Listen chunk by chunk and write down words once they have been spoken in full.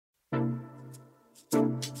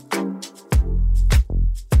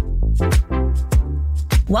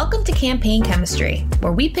Welcome to Campaign Chemistry,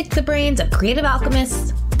 where we pick the brains of creative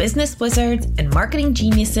alchemists, business wizards, and marketing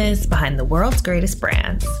geniuses behind the world's greatest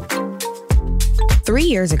brands. 3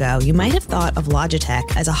 years ago, you might have thought of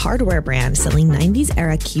Logitech as a hardware brand selling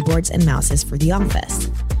 90s-era keyboards and mouses for the office.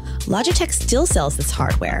 Logitech still sells this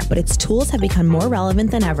hardware, but its tools have become more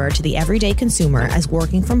relevant than ever to the everyday consumer as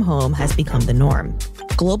working from home has become the norm.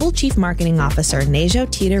 Global Chief Marketing Officer Nejo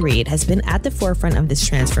Tita Reed has been at the forefront of this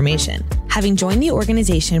transformation. Having joined the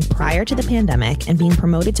organization prior to the pandemic and being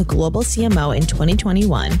promoted to Global CMO in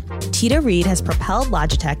 2021, Tita Reed has propelled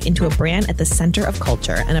Logitech into a brand at the center of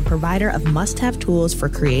culture and a provider of must-have tools for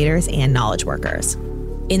creators and knowledge workers.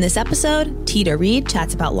 In this episode, Tita Reed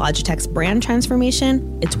chats about Logitech's brand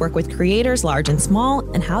transformation, its work with creators large and small,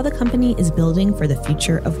 and how the company is building for the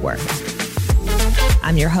future of work.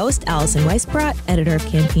 I'm your host, Allison Weisbrot, editor of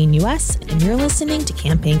Campaign US, and you're listening to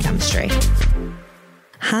Campaign Chemistry.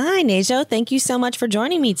 Hi, Nejo. Thank you so much for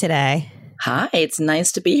joining me today. Hi, it's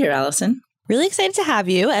nice to be here, Allison. Really excited to have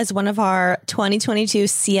you as one of our 2022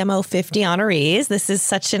 CMO 50 honorees. This is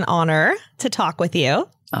such an honor to talk with you.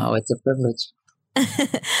 Oh, it's a privilege.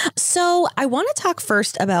 So I want to talk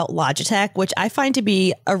first about Logitech, which I find to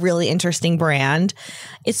be a really interesting brand.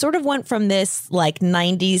 It sort of went from this like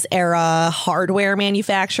 90s era hardware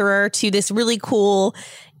manufacturer to this really cool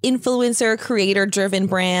influencer creator driven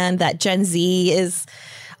brand that Gen Z is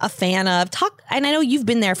a fan of. And I know you've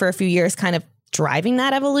been there for a few years kind of driving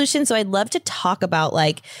that evolution. So I'd love to talk about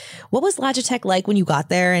like, what was Logitech like when you got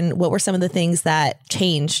there and what were some of the things that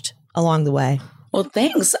changed along the way? Well,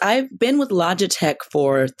 thanks. I've been with Logitech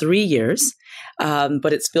for 3 years,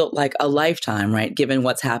 but it's felt like a lifetime, right? Given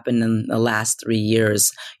what's happened in the last 3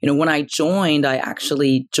 years. You know, when I joined, I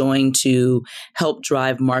actually joined to help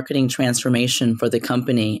drive marketing transformation for the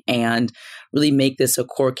company and really make this a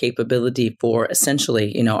core capability for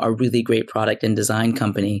essentially, you know, a really great product and design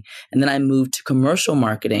company. And then I moved to commercial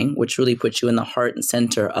marketing, which really puts you in the heart and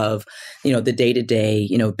center of, you know, the day-to-day,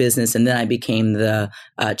 you know, business. And then I became the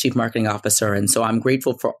chief marketing officer. And so I'm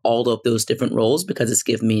grateful for all of those different roles because it's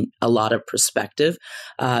given me a lot of perspective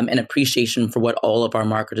and appreciation for what all of our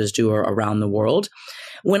marketers do around the world.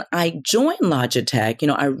 When I joined Logitech, you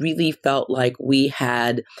know, I really felt like we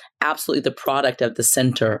had absolutely the product at the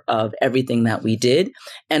center of everything that we did.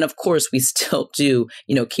 And of course, we still do,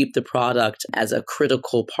 you know, keep the product as a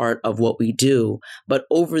critical part of what we do. But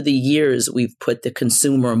over the years, we've put the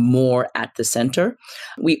consumer more at the center.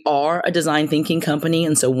 We are a design thinking company.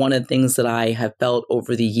 And so one of the things that I have felt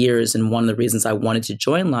over the years, and one of the reasons I wanted to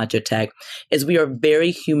join Logitech, is we are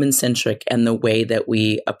very human centric in the way that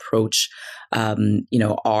we approach you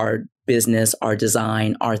know, our business, our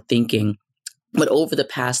design, our thinking. But over the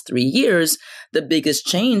past 3 years, the biggest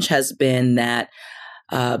change has been that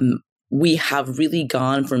we have really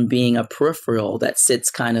gone from being a peripheral that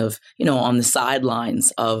sits kind of, you know, on the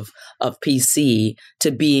sidelines of PC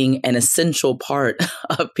to being an essential part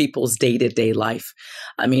of people's day-to-day life.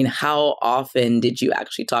 I mean, how often did you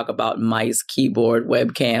actually talk about mice, keyboard,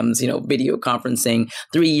 webcams, you know, video conferencing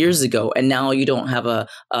 3 years ago? And now you don't have a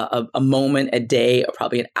moment a day or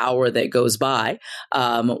probably an hour that goes by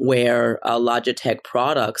where Logitech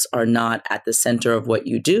products are not at the center of what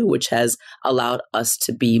you do, which has allowed us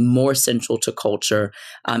to be more central to culture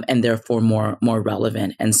and therefore more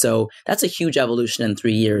relevant. And so that's a huge evolution in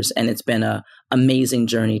 3 years. And it's been an amazing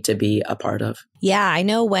journey to be a part of. Yeah, I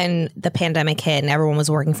know when the pandemic hit and everyone was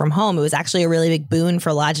working from home, it was actually a really big boon for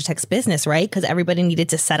Logitech's business, right? Because everybody needed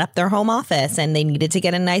to set up their home office and they needed to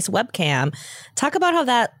get a nice webcam. Talk about how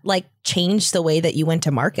that like changed the way that you went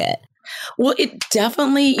to market. Well, it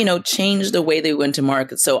definitely, you know, changed the way they went to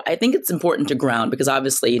market. So I think it's important to ground because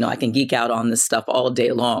obviously, you know, I can geek out on this stuff all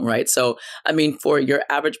day long, right? So, I mean, for your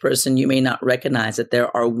average person, you may not recognize that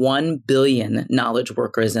there are 1 billion knowledge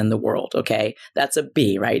workers in the world. Okay. That's a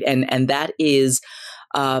B, right? And that is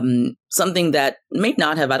something that may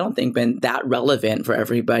not have, I don't think, been that relevant for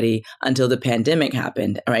everybody until the pandemic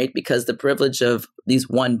happened, right? Because the privilege of these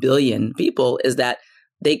 1 billion people is that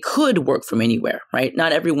they could work from anywhere, right?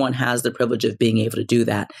 Not everyone has the privilege of being able to do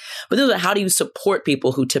that. But then how do you support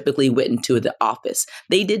people who typically went into the office?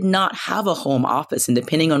 They did not have a home office. And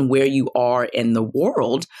depending on where you are in the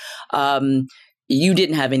world, you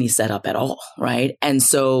didn't have any setup at all, right? And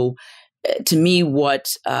so to me, what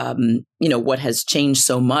has changed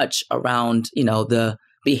so much around, you know, the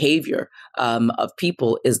behavior of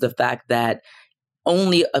people is the fact that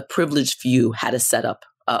only a privileged few had a setup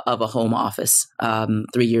of a home office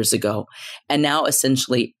 3 years ago. And now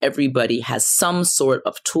essentially everybody has some sort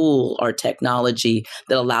of tool or technology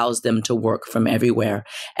that allows them to work from everywhere.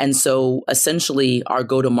 And so essentially our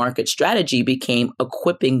go-to-market strategy became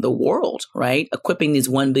equipping the world, right? Equipping these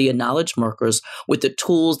 1 billion knowledge workers with the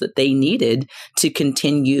tools that they needed to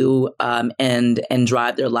continue and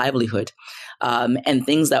drive their livelihood. And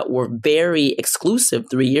things that were very exclusive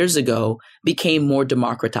 3 years ago became more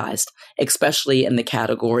democratized, especially in the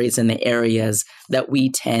categories and the areas that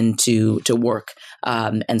we tend to work.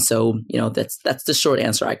 And so, that's the short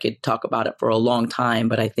answer. I could talk about it for a long time,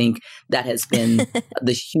 but I think that has been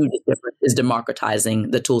the huge difference, is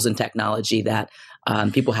democratizing the tools and technology that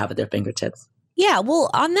people have at their fingertips. Yeah.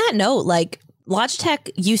 Well, on that note,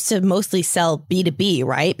 Logitech used to mostly sell B2B,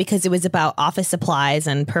 right? Because it was about office supplies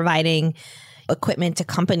and providing equipment to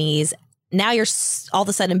companies. Now you're all of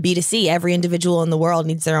a sudden B2C. Every individual in the world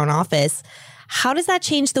needs their own office. How does that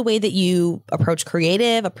change the way that you approach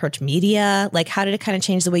creative, approach media? How did it kind of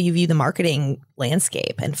change the way you view the marketing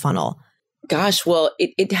landscape and funnel? Gosh, well,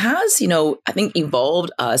 it has, I think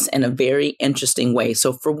evolved us in a very interesting way.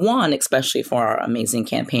 So for one, especially for our amazing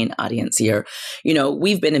campaign audience here,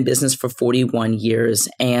 we've been in business for 41 years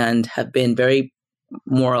and have been very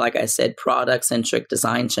more, like I said, product centric,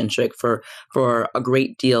 design centric for a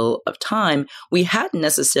great deal of time. We hadn't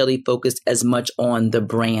necessarily focused as much on the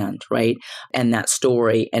brand, right? And that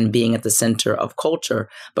story and being at the center of culture.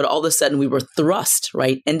 But all of a sudden we were thrust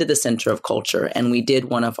right into the center of culture. And we did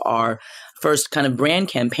one of our first kind of brand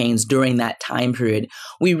campaigns during that time period.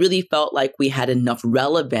 We really felt like we had enough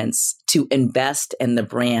relevance to invest in the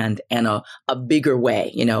brand in a bigger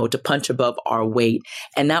way, to punch above our weight.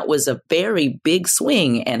 And that was a very big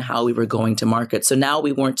swing in how we were going to market. So now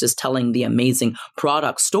we weren't just telling the amazing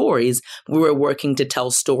product stories. We were working to tell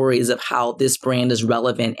stories of how this brand is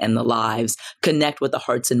relevant in the lives, connect with the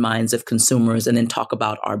hearts and minds of consumers, and then talk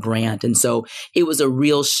about our brand. And so it was a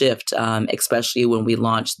real shift, especially when we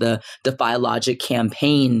launched the Defy Logic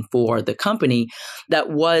campaign for the company that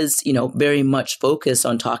was, very much focused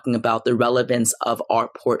on talking about the relevance of our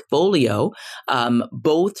portfolio,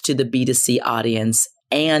 both to the B2C audience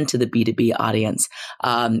and to the B2B audience.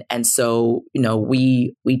 And so,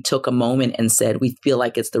 we took a moment and said, we feel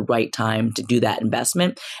like it's the right time to do that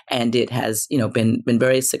investment. And it has, been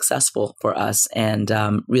very successful for us, and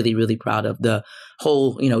really, really proud of the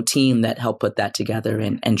whole, team that helped put that together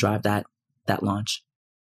and drive that launch.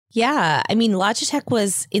 Yeah. I mean, Logitech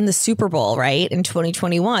was in the Super Bowl, right, in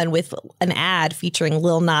 2021 with an ad featuring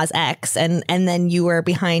Lil Nas X. And then you were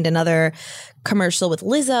behind another commercial with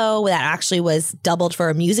Lizzo that actually was doubled for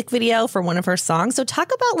a music video for one of her songs. So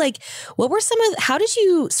talk about what were how did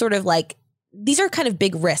you sort of these are kind of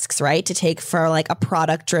big risks, right, to take for a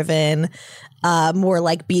product driven, more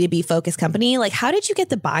B2B focused company. How did you get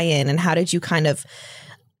the buy-in, and how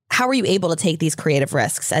were you able to take these creative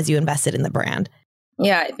risks as you invested in the brand?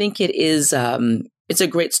 Yeah, I think it is. It's a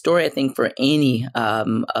great story, I think, for any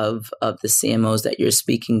of the CMOs that you're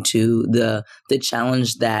speaking to. The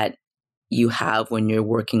challenge that you have when you're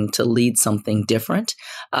working to lead something different,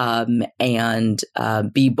 and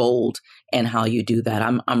be bold in how you do that.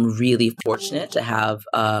 I'm really fortunate to have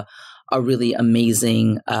a really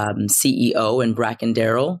amazing CEO in Bracken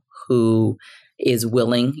Darrell, who is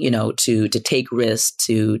willing, to take risks,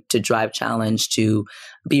 to drive challenge, to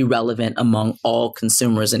be relevant among all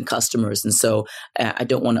consumers and customers. And so I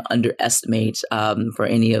don't want to underestimate for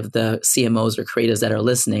any of the CMOs or creatives that are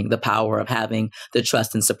listening, the power of having the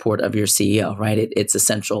trust and support of your CEO, right? It's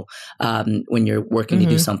essential when you're working to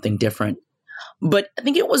do something different. But I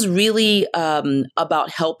think it was really about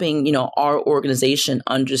helping, our organization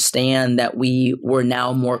understand that we were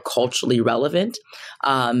now more culturally relevant,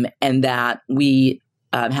 and that we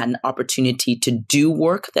had an opportunity to do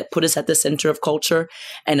work that put us at the center of culture.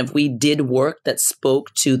 And if we did work that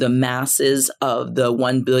spoke to the masses of the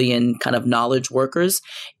 1 billion kind of knowledge workers,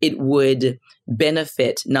 it would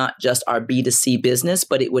benefit not just our B2C business,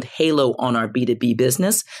 but it would halo on our B2B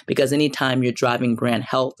business, because anytime you're driving brand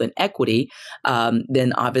health and equity,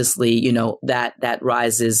 then obviously, that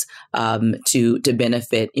rises to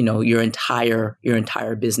benefit, your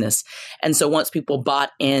entire business. And so once people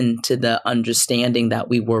bought into the understanding that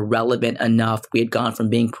we were relevant enough, we had gone from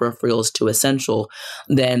being peripherals to essential,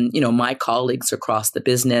 then, my colleagues across the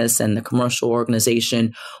business and the commercial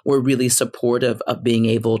organization were really supportive of being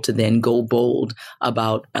able to then go bold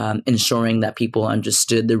about ensuring that people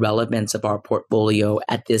understood the relevance of our portfolio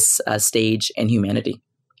at this stage in humanity.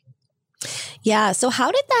 Yeah. So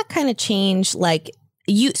how did that kind of change?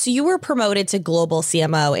 You were promoted to global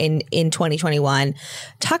CMO in 2021.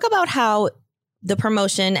 Talk about how the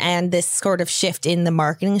promotion and this sort of shift in the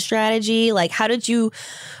marketing strategy, like how did you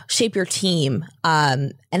shape your team?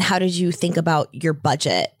 And how did you think about your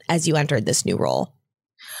budget as you entered this new role?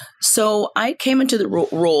 So I came into the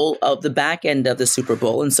role of the back end of the Super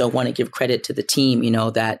Bowl. And so I want to give credit to the team,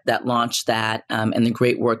 that launched that and the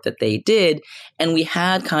great work that they did. And we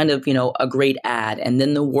had kind of, a great ad. And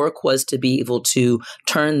then the work was to be able to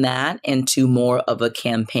turn that into more of a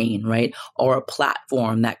campaign, right? Or a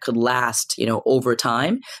platform that could last, over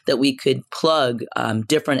time, that we could plug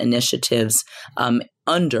different initiatives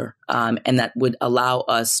under and that would allow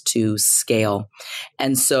us to scale.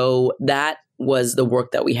 And so that was the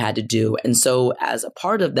work that we had to do. And so as a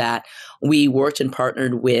part of that, we worked and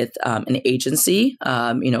partnered with an agency,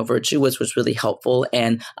 Virtue, which was really helpful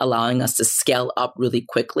and allowing us to scale up really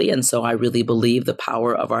quickly. And so I really believe the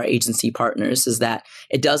power of our agency partners is that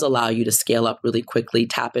it does allow you to scale up really quickly,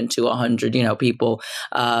 tap into 100, people,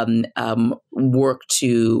 work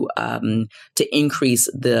to increase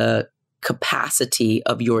the capacity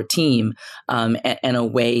of your team in a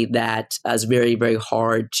way that is very, very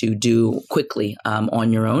hard to do quickly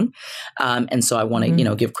on your own. And so I want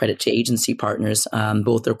to, give credit to agency partners,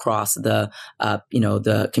 both across the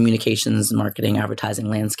communications, marketing, advertising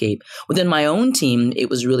landscape. Within my own team, it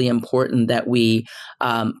was really important that we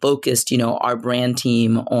focused, our brand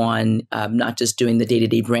team on not just doing the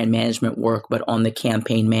day-to-day brand management work, but on the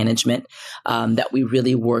campaign management, that we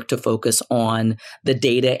really worked to focus on the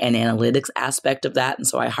data and analytics aspect of that. And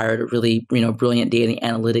so I hired a really, brilliant data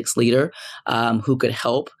analytics leader who could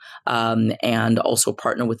help and also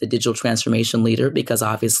partner with the digital transformation leader, because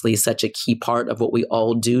obviously such a key part of what we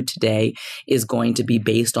all do today is going to be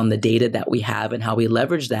based on the data that we have and how we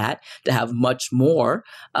leverage that to have much more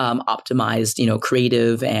optimized,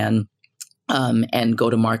 creative and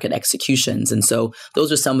go-to-market executions. And so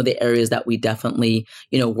those are some of the areas that we definitely,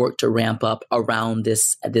 work to ramp up around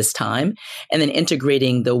this time. And then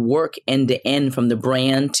integrating the work end to end from the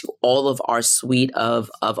brand to all of our suite of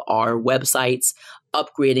our websites,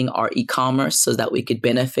 upgrading our e-commerce so that we could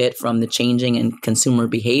benefit from the changing in consumer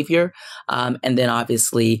behavior. And then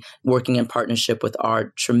obviously working in partnership with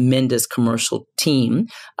our tremendous commercial team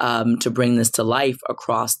to bring this to life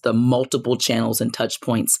across the multiple channels and touch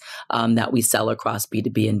points that we sell across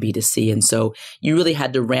B2B and B2C. And so you really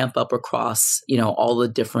had to ramp up across, all the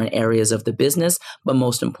different areas of the business, but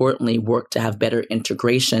most importantly, work to have better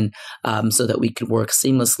integration so that we could work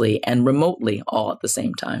seamlessly and remotely all at the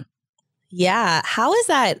same time. Yeah. How is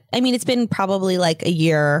that? I mean, it's been probably like a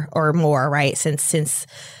year or more, right? Since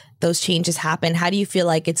those changes happened. How do you feel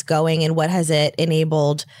like it's going and what has it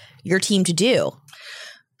enabled your team to do?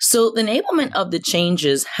 So the enablement of the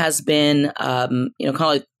changes has been, kind of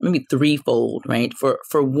like maybe threefold, right?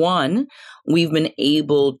 For one, we've been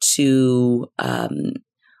able to, I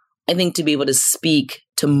think, to be able to speak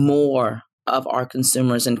to more of our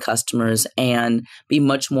consumers and customers and be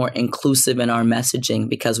much more inclusive in our messaging,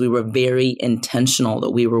 because we were very intentional that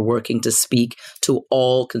we were working to speak to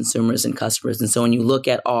all consumers and customers. And so when you look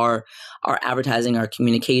at our advertising, our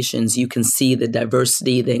communications, you can see the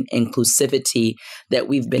diversity, the inclusivity that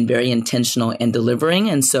we've been very intentional in delivering.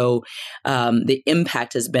 And so the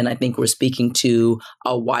impact has been, I think we're speaking to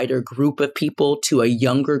a wider group of people, to a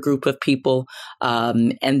younger group of people.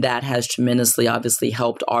 And that has tremendously, obviously,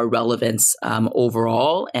 helped our relevance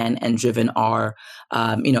overall and driven our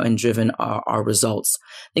results.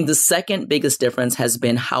 I think the second biggest difference has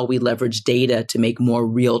been how we leverage data to make more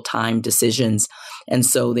real-time decisions. And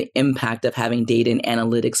so the impact of having data and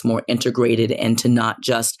analytics more integrated into not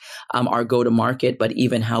just our go-to-market, but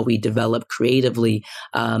even how we develop creatively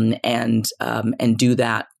and do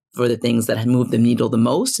that for the things that have moved the needle the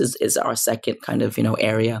most is our second kind of,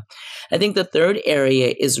 area. I think the third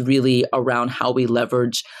area is really around how we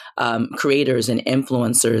leverage creators and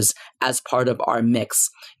influencers as part of our mix,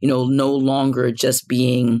 no longer just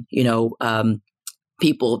being,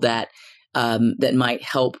 people that might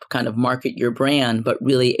help kind of market your brand, but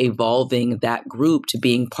really evolving that group to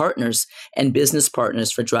being partners and business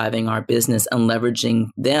partners for driving our business and leveraging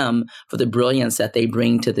them for the brilliance that they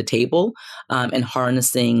bring to the table and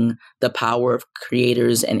harnessing the power of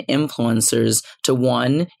creators and influencers to,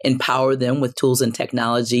 one, empower them with tools and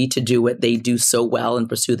technology to do what they do so well and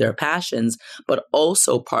pursue their passions, but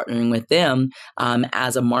also partnering with them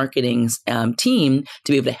as a marketing team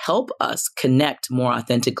to be able to help us connect more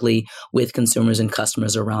authentically with consumers and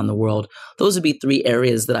customers around the world. Those would be three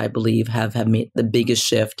areas that I believe have made the biggest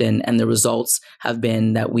shift, and the results have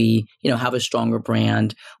been that we, have a stronger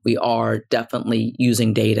brand. We are definitely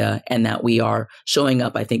using data, and that we are showing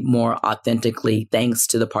up, I think, more authentically thanks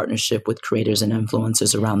to the partnership with creators and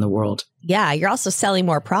influencers around the world. Yeah, you're also selling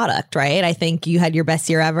more product, right? I think you had your best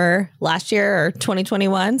year ever last year or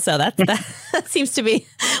 2021. So that seems to be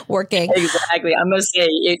working. Exactly. I must say,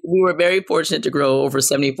 we were very fortunate to grow over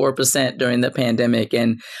 74% during the pandemic.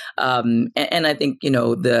 And I think,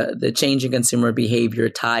 the change in consumer behavior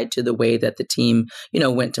tied to the way that the team,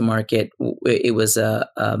 went to market, it was a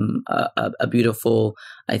beautiful,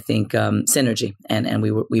 I think, synergy. And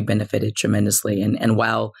we benefited tremendously. And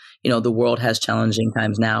while, the world has challenging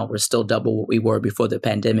times now, we're still double what we were before the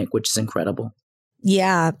pandemic, which is incredible.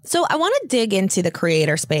 Yeah. So I want to dig into the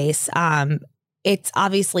creator space.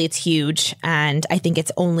 It's huge. And I think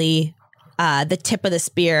it's only the tip of the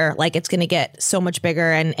spear. Like it's going to get so much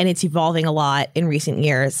bigger and it's evolving a lot in recent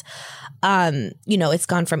years. It's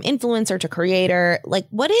gone from influencer to creator. Like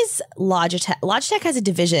what is Logitech? Logitech has a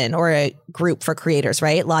division or a group for creators,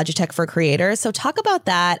 right? Logitech for Creators. So talk about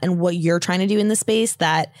that and what you're trying to do in the space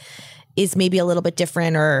that is maybe a little bit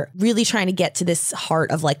different or really trying to get to this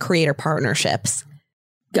heart of like creator partnerships.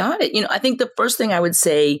 Got it. I think the first thing I would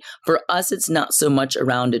say for us, it's not so much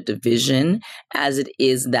around a division as it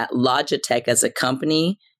is that Logitech as a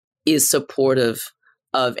company is supportive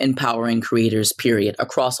of empowering creators, period,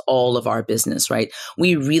 across all of our business, right?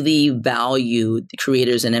 We really value the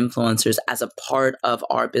creators and influencers as a part of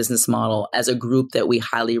our business model, as a group that we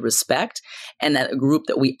highly respect, and that a group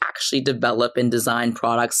that we actually develop and design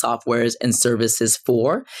products, softwares, and services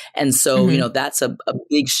for. And so, that's a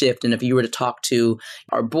big shift. And if you were to talk to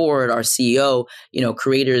our board, our CEO,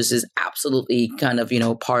 creators is absolutely kind of,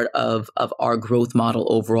 part of our growth model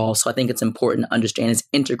overall. So I think it's important to understand it's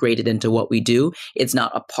integrated into what we do. It's not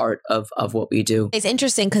a part of what we do. It's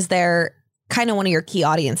interesting because they're kind of one of your key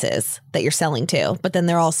audiences that you're selling to, but then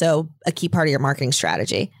they're also a key part of your marketing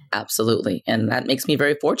strategy. Absolutely. And that makes me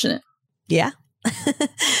very fortunate. Yeah.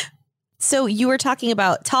 So you were talk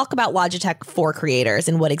about Logitech for Creators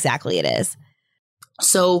and what exactly it is.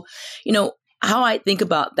 So, how I think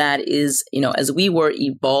about that is, as we were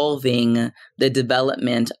evolving the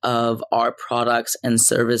development of our products and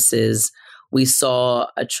services, we saw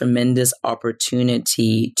a tremendous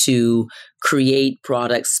opportunity to create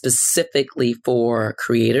products specifically for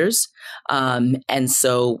creators. And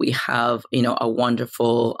so we have, a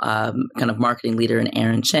wonderful kind of marketing leader in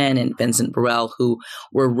Aaron Chen and Vincent Burrell, who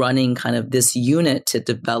were running kind of this unit to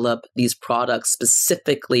develop these products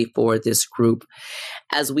specifically for this group.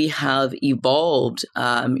 As we have evolved,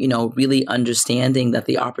 really understanding that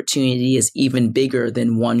the opportunity is even bigger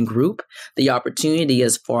than one group. The opportunity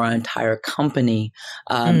is for our entire company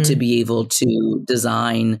to be able to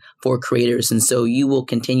design for creators. And so you will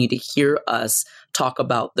continue to hear us talk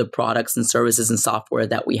about the products and services and software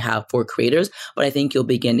that we have for creators. But I think you'll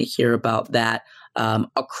begin to hear about that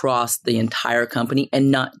across the entire company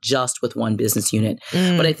and not just with one business unit.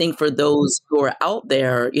 But I think for those who are out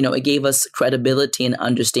there, it gave us credibility and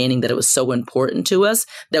understanding that it was so important to us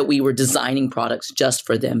that we were designing products just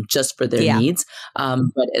for them, just for their needs.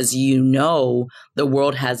 But as the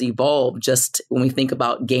world has evolved. Just when we think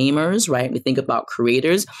about gamers, right? We think about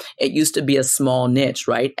creators. It used to be a small niche,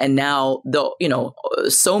 right? And now, though,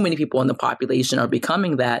 so many people in the population are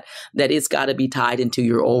becoming that it's got to be tied into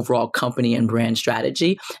your overall company and brand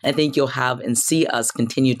strategy. I think you'll have and see us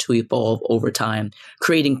continue to evolve over time,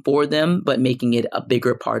 creating for them, but making it a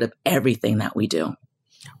bigger part of everything that we do.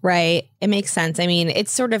 Right. It makes sense. I mean,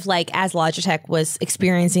 it's sort of like as Logitech was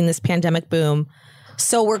experiencing this pandemic boom,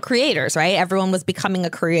 so were creators, right? Everyone was becoming a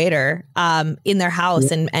creator in their house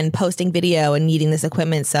and posting video and needing this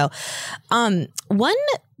equipment. So one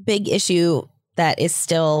big issue that is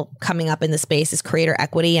still coming up in the space is creator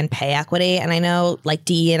equity and pay equity. And I know like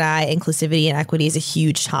DE&I, inclusivity and equity is a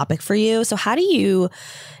huge topic for you. So how do you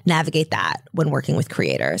navigate that when working with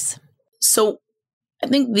creators? So I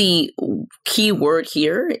think the key word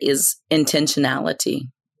here is intentionality,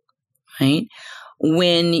 right?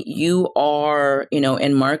 When you are,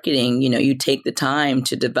 in marketing, you take the time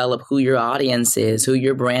to develop who your audience is, who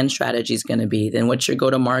your brand strategy is going to be, then what's your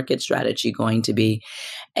go-to-market strategy going to be.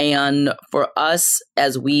 And for us,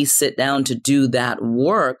 as we sit down to do that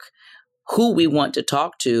work, who we want to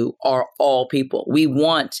talk to are all people. We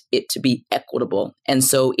want it to be equitable. And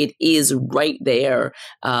so it is right there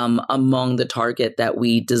among the target that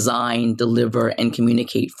we design, deliver, and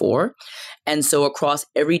communicate for. And so across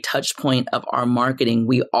every touch point of our marketing,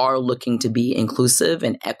 we are looking to be inclusive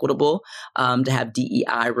and equitable, to have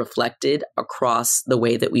DEI reflected across the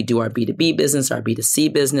way that we do our B2B business, our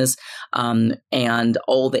B2C business, and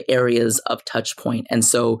all the areas of touch point. And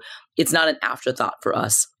so it's not an afterthought for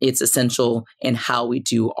us. It's essential in how we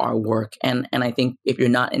do our work. And I think if you're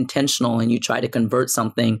not intentional and you try to convert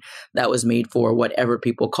something that was made for whatever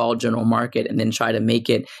people call general market and then try to make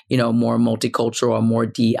it, more multicultural or more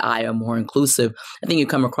DI or more inclusive, I think you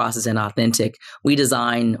come across as inauthentic. We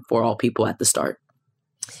design for all people at the start.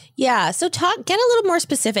 Yeah. So get a little more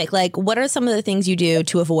specific. Like, what are some of the things you do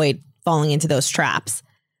to avoid falling into those traps?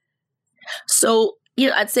 So,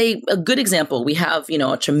 I'd say a good example, we have,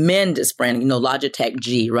 a tremendous brand, Logitech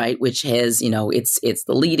G, right? Which has, it's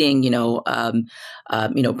the leading,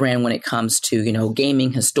 brand when it comes to,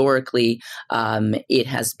 gaming historically. It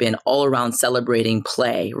has been all around celebrating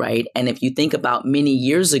play, right? And if you think about many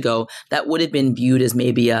years ago, that would have been viewed as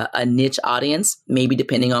maybe a niche audience, maybe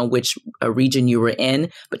depending on which region you were in,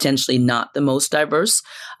 potentially not the most diverse.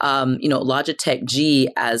 Logitech G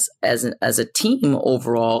as a team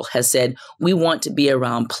overall has said, we want to be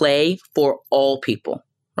around play for all people,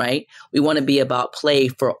 right? We want to be about play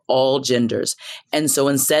for all genders. And so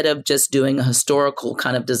instead of just doing a historical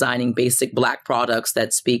kind of designing basic Black products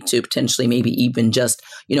that speak to potentially maybe even just,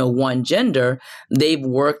 one gender, they've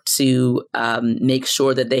worked to make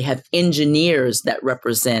sure that they have engineers that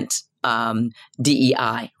represent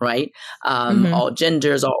DEI, right? All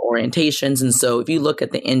genders, all orientations. And so if you look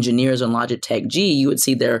at the engineers on Logitech G, you would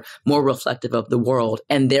see they're more reflective of the world.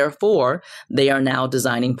 And therefore, they are now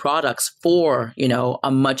designing products for,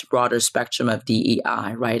 a much broader spectrum of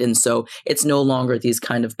DEI, right? And so it's no longer these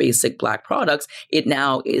kind of basic Black products. It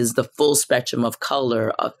now is the full spectrum of color,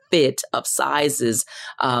 of fit, of sizes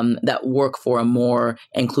that work for a more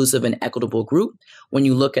inclusive and equitable group. When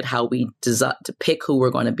you look at how we design to pick who we're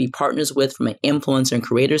going to be partners with from an influencer and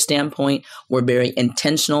creator standpoint, we're very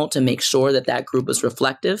intentional to make sure that that group is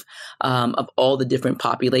reflective of all the different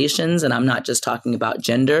populations. And I'm not just talking about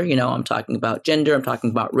gender, I'm talking about gender, I'm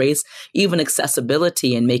talking about race, even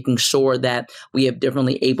accessibility, and making sure that we have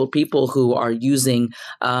differently abled people who are using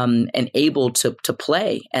and able to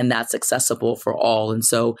play, and that's accessible for all. And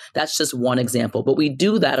so that's just one example, but we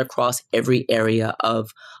do that across every area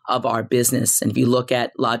of our business. And if you look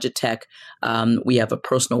at Logitech, we have a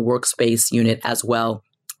personal workspace unit as well.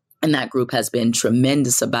 And that group has been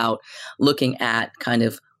tremendous about looking at kind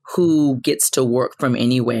of who gets to work from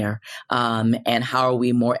anywhere, and how are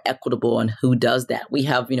we more equitable and who does that? We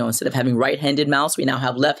have, instead of having right-handed mouse, we now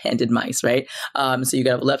have left-handed mice, right? So you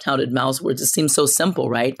got a left-handed mouse where it just seems so simple,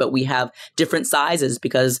 right? But we have different sizes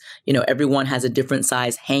because, everyone has a different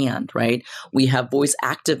size hand, right? We have voice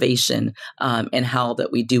activation and how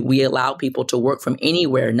that we do. We allow people to work from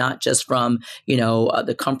anywhere, not just from,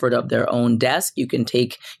 the comfort of their own desk. You can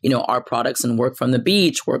take, our products and work from the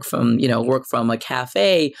beach, work from a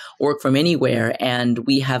cafe, work from anywhere. And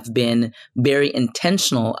we have been very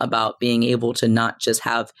intentional about being able to not just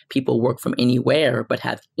have people work from anywhere, but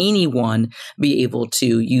have anyone be able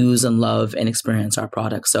to use and love and experience our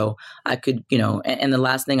products. So I could, and the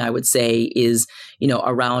last thing I would say is,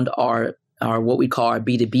 around our what we call our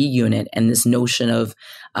B2B unit and this notion of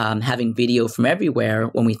having video from everywhere.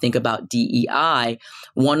 When we think about DEI,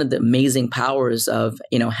 one of the amazing powers of,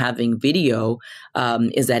 having video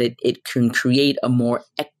is that it can create a more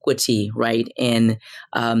equity, right, in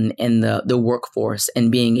the workforce,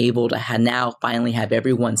 and being able to now finally have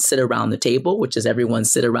everyone sit around the table, which is everyone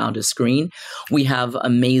sit around a screen. We have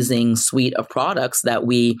amazing suite of products that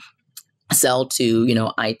we sell to,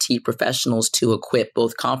 IT professionals to equip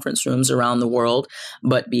both conference rooms around the world,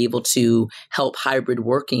 but be able to help hybrid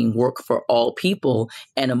working work for all people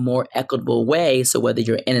in a more equitable way. So whether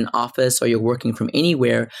you're in an office or you're working from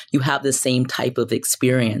anywhere, you have the same type of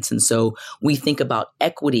experience. And so we think about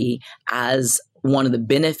equity as one of the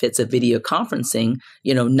benefits of video conferencing,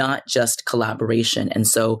 not just collaboration. And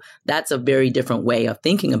so that's a very different way of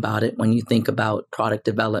thinking about it when you think about product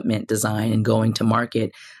development, design, and going to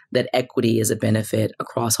market, that equity is a benefit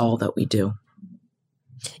across all that we do.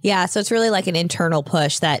 Yeah. So it's really like an internal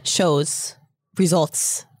push that shows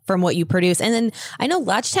results from what you produce. And then I know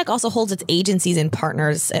Logitech also holds its agencies and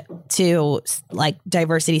partners to like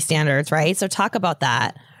diversity standards, right? So talk about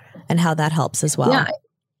that and how that helps as well. Yeah.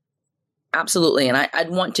 Absolutely. And I'd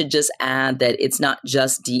want to just add that it's not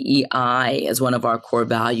just DEI as one of our core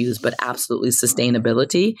values, but absolutely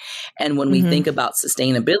sustainability. And when we think about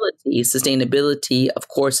sustainability, of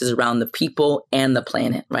course, is around the people and the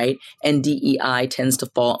planet, right? And DEI tends to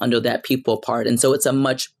fall under that people part. And so it's a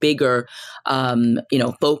much bigger,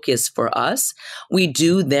 focus for us. We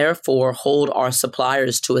do therefore hold our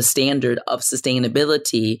suppliers to a standard of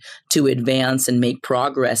sustainability to advance and make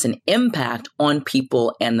progress and impact on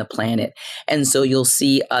people and the planet. And so you'll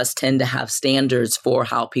see us tend to have standards for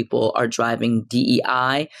how people are driving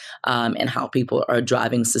DEI and how people are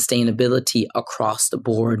driving sustainability across the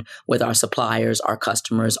board with our suppliers, our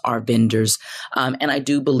customers, our vendors. And I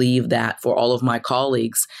do believe that for all of my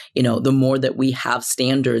colleagues, the more that we have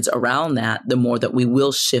standards around that, the more that we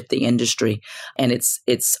will shift the industry. And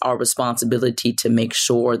it's our responsibility to make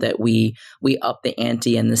sure that we up the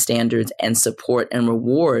ante and the standards and support and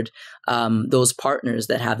reward those partners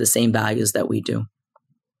that have the same values that we do.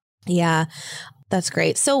 Yeah, that's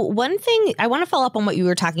great. So one thing I want to follow up on what you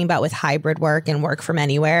were talking about with hybrid work and work from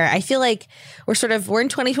anywhere. I feel like we're in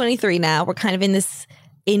 2023 now. We're kind of in this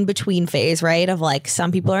in-between phase, right? Of like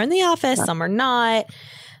some people are in the office, some are not.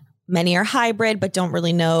 Many are hybrid, but don't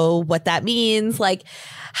really know what that means. Like,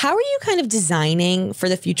 how are you kind of designing for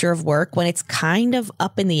the future of work when it's kind of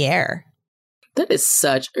up in the air? That is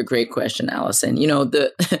such a great question, Allison.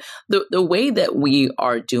 The way that we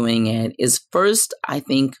are doing it is first, I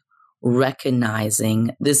think,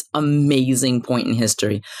 recognizing this amazing point in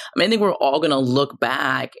history. I think we're all going to look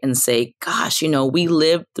back and say, gosh, we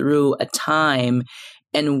lived through a time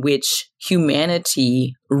in which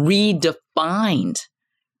humanity redefined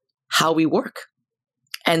how we work.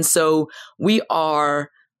 And so we are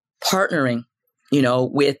partnering,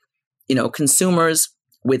 with, consumers,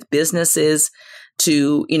 with businesses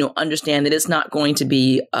to, understand that it's not going to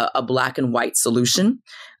be a black and white solution.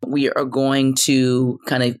 We are going to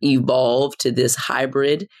kind of evolve to this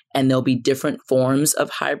hybrid, and there'll be different forms of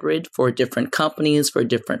hybrid for different companies, for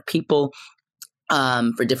different people,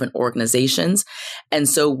 for different organizations. And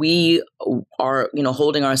so we are,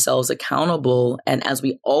 holding ourselves accountable, and as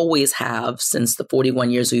we always have since the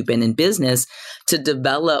 41 years we've been in business, to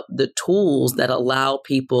develop the tools that allow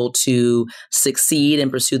people to succeed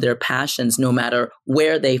and pursue their passions no matter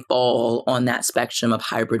where they fall on that spectrum of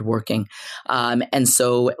hybrid working. And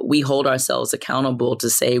so we hold ourselves accountable to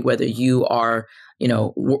say whether you are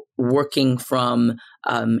working from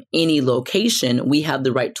any location, we have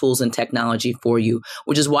the right tools and technology for you,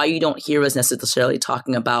 which is why you don't hear us necessarily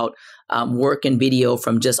talking about work and video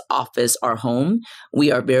from just office or home.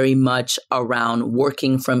 We are very much around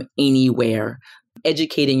working from anywhere,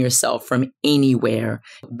 educating yourself from anywhere,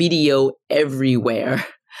 video everywhere,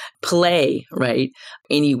 play, right?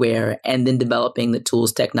 Anywhere, and then developing the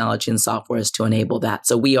tools, technology, and softwares to enable that.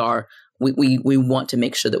 So we want to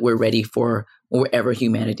make sure that we're ready for wherever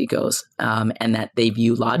humanity goes, and that they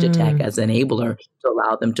view Logitech as an enabler to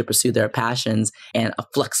allow them to pursue their passions in a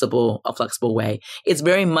flexible way. It's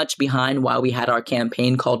very much behind why we had our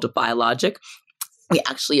campaign called Defy Logic. We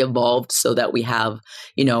actually evolved so that we have,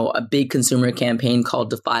 a big consumer campaign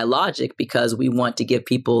called Defy Logic, because we want to give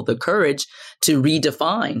people the courage to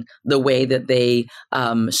redefine the way that they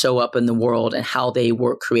show up in the world and how they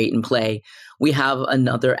work, create, and play. We have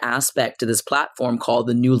another aspect to this platform called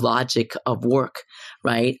the new logic of work,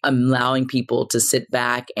 right? Allowing people to sit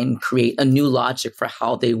back and create a new logic for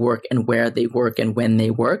how they work and where they work and when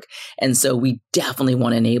they work. And so we definitely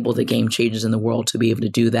want to enable the game changers in the world to be able to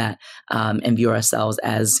do that, and view ourselves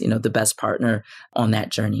as, the best partner on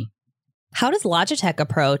that journey. How does Logitech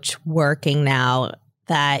approach working now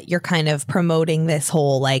that you're kind of promoting this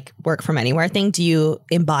whole like work from anywhere thing? Do you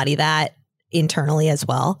embody that internally as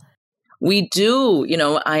well? We do.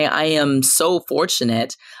 I am so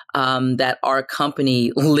fortunate that our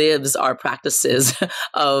company lives our practices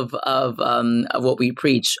of what we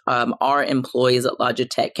preach. Our employees at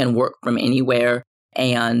Logitech can work from anywhere.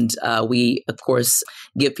 And we, of course,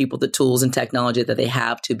 give people the tools and technology that they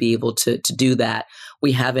have to be able to do that.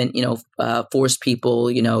 We haven't, forced people,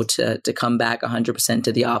 to come back 100%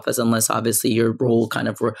 to the office unless obviously your role kind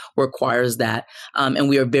of requires that. And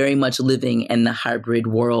we are very much living in the hybrid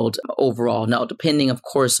world overall. Now, depending, of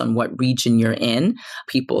course, on what region you're in,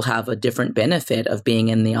 people have a different benefit of being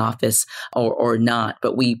in the office or not.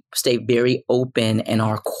 But we stay very open in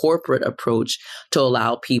our corporate approach to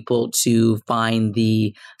allow people to find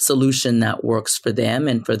the solution that works for them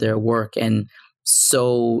and for their work. And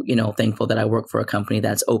so, thankful that I work for a company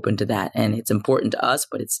that's open to that. And it's important to us,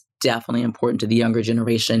 but it's definitely important to the younger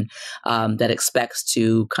generation that expects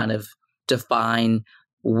to kind of define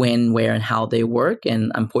when, where, and how they work.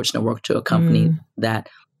 And I'm fortunate to work to a company that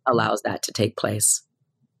allows that to take place.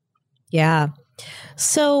 Yeah.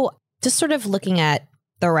 So just sort of looking at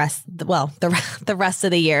the rest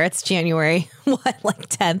of the year, it's January,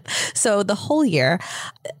 10th. So the whole year,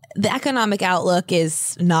 the economic outlook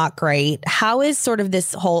is not great. How is sort of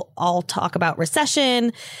this whole all talk about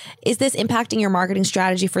recession? Is this impacting your marketing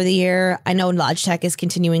strategy for the year? I know Logitech is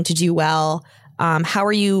continuing to do well. How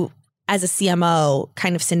are you as a CMO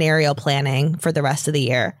kind of scenario planning for the rest of the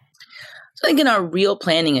year? I think in our real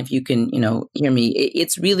planning, if you can, hear me,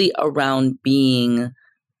 it's really around being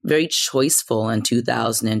very choiceful in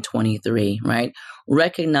 2023, right?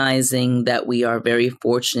 Recognizing that we are very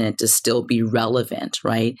fortunate to still be relevant,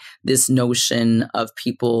 right? This notion of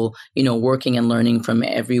people, working and learning from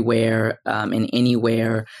everywhere and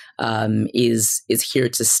anywhere is here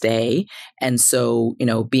to stay. And so,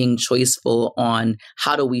 being choiceful on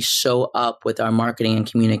how do we show up with our marketing and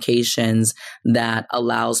communications that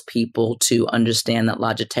allows people to understand that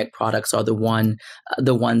Logitech products are the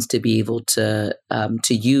ones to be able to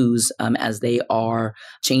use as they are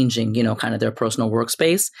changing, kind of their personal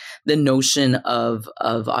workspace. The notion of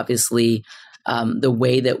obviously the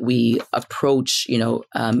way that we approach,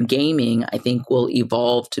 gaming, I think will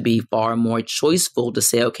evolve to be far more choiceful to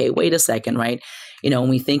say, okay, wait a second, right? When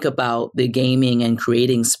we think about the gaming and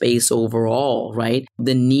creating space overall, right,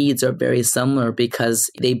 the needs are very similar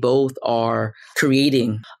because they both are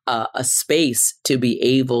creating a space to be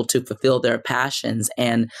able to fulfill their passions,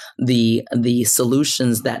 and the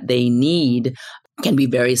solutions that they need can be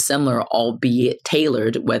very similar, albeit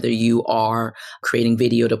tailored, whether you are creating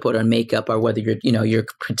video to put on makeup or whether you're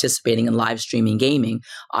participating in live streaming gaming.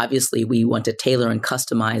 Obviously, we want to tailor and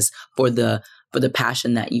customize for the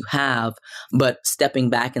passion that you have, but stepping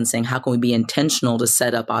back and saying, how can we be intentional to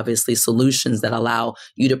set up obviously solutions that allow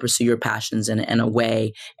you to pursue your passions in a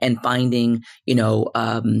way, and finding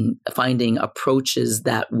approaches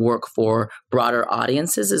that work for broader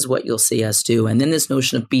audiences is what you'll see us do. And then this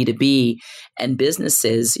notion of B2B and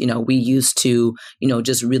businesses, we used to,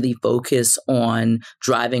 just really focus on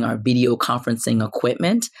driving our video conferencing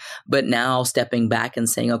equipment, but now stepping back and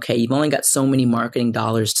saying, okay, you've only got so many marketing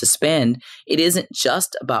dollars to spend. It isn't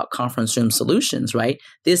just about conference room solutions, right?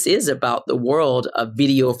 This is about the world of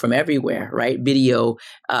video from everywhere, right? Video,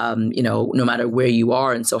 no matter where you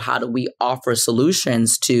are. And so how do we offer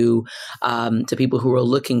solutions to people who are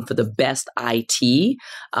looking for the best IT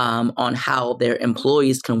on how their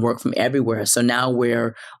employees can work from everywhere? So now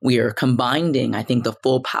we are combining, I think, the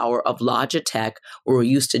full power of Logitech, where we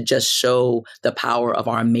used to just show the power of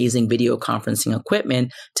our amazing video conferencing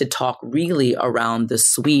equipment, to talk really around the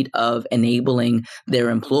suite of enabling their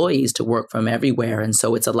employees to work from everywhere. And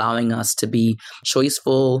so it's allowing us to be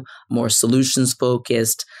choiceful, more solutions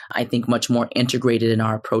focused, I think much more integrated in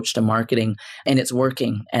our approach to marketing, and it's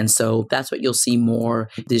working. And so that's what you'll see more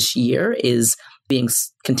this year, is being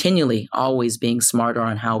continually always being smarter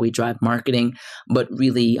on how we drive marketing, but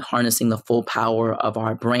really harnessing the full power of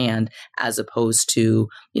our brand, as opposed to,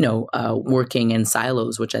 working in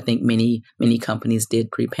silos, which I think many companies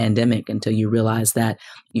did pre-pandemic, until you realize that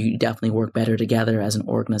you definitely work better together as an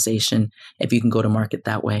organization if you can go to market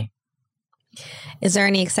that way. Is there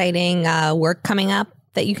any exciting work coming up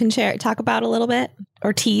that you can talk about a little bit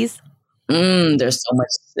or tease? There's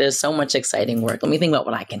so much exciting work. Let me think about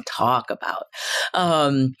what I can talk about.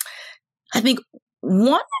 I think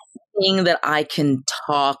one thing that I can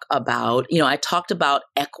talk about, I talked about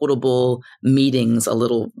equitable meetings a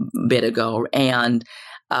little bit ago, and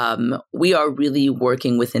we are really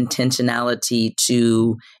working with intentionality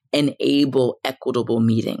to enable equitable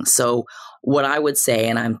meetings. So what I would say,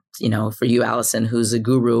 and I'm, for you, Allison, who's a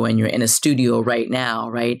guru and you're in a studio right now,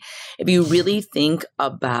 right? If you really think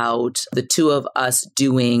about the two of us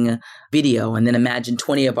doing video, and then imagine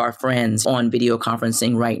 20 of our friends on video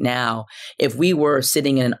conferencing right now, if we were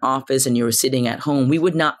sitting in an office and you were sitting at home, we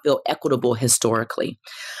would not feel equitable historically.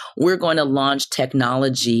 We're going to launch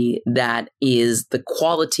technology that is the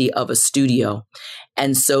quality of a studio.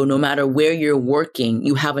 And so no matter where you're working,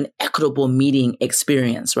 you have an equitable meeting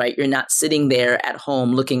experience, right? You're not sitting there at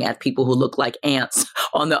home looking at people who look like ants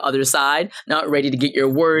on the other side, not ready to get your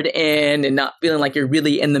word in and not feeling like you're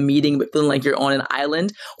really in the meeting, but feeling like you're on an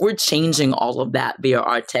island. We're changing all of that via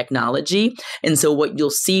our technology. And so what you'll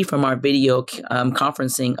see from our video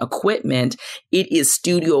conferencing equipment, it is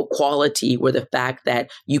studio quality, where the fact that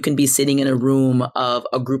you can be sitting in a room of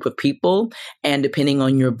a group of people, and depending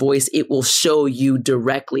on your voice, it will show you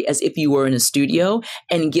directly as if you were in a studio,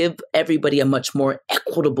 and give everybody a much more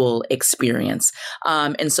equitable experience.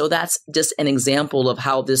 And so that's just an example of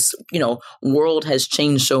how this, world has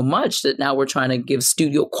changed so much that now we're trying to give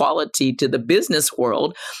studio quality to the business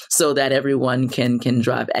world so that everyone can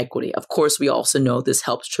drive equity. Of course, we also know this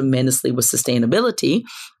helps tremendously with sustainability,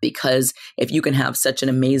 because if you can have such an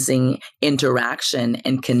amazing interaction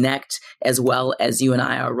and connect as well as you and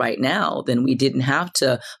I are right now, then we didn't have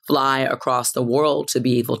to fly across the world to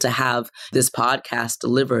be able to have this podcast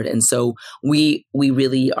delivered. And so we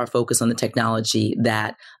really are focused on the technology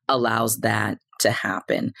that allows that to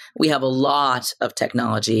happen. We have a lot of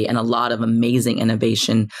technology and a lot of amazing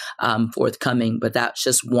innovation forthcoming, but that's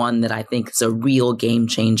just one that I think is a real game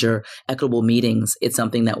changer. Equitable meetings, it's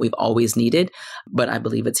something that we've always needed, but I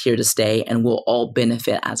believe it's here to stay and we'll all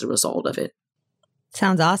benefit as a result of it.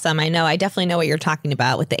 Sounds awesome. I definitely know what you're talking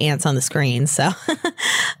about with the ants on the screen. So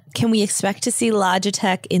can we expect to see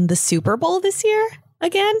Logitech in the Super Bowl this year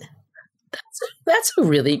again? That's a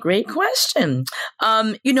really great question.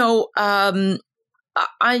 I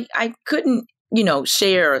couldn't,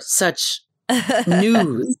 share such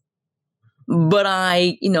news, but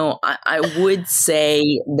I would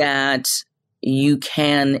say that you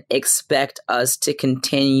can expect us to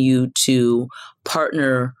continue to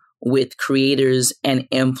partner with creators and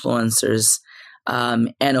influencers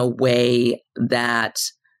in a way that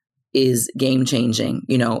is game changing,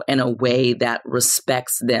 in a way that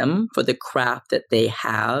respects them for the craft that they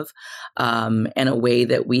have, in a way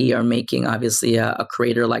that we are making, obviously, a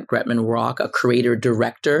creator like Bretman Rock, a creator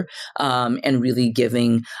director, and really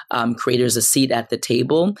giving creators a seat at the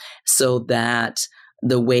table so that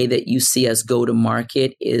the way that you see us go to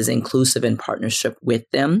market is inclusive in partnership with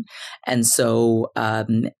them. And so,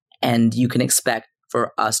 and you can expect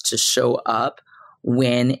for us to show up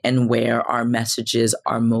when and where our messages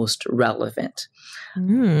are most relevant.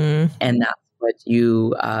 And that's what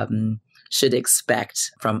you should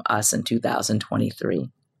expect from us in 2023.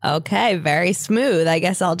 Okay, very smooth. I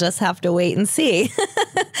guess I'll just have to wait and see.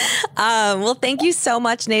 Well, thank you so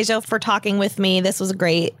much, Nejo, for talking with me. This was a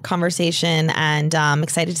great conversation, and I'm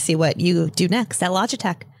excited to see what you do next at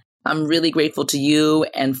Logitech. I'm really grateful to you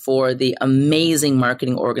and for the amazing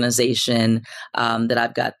marketing organization that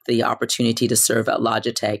I've got the opportunity to serve at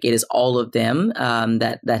Logitech. It is all of them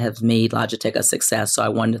that have made Logitech a success. So I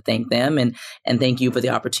wanted to thank them and thank you for the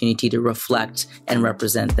opportunity to reflect and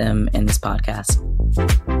represent them in this podcast.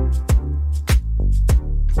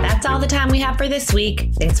 That's all the time we have for this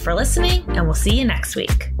week. Thanks for listening, and we'll see you next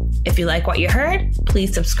week. If you like what you heard,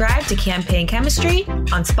 please subscribe to Campaign Chemistry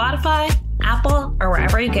on Spotify, Apple, or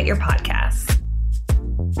wherever you get your podcasts.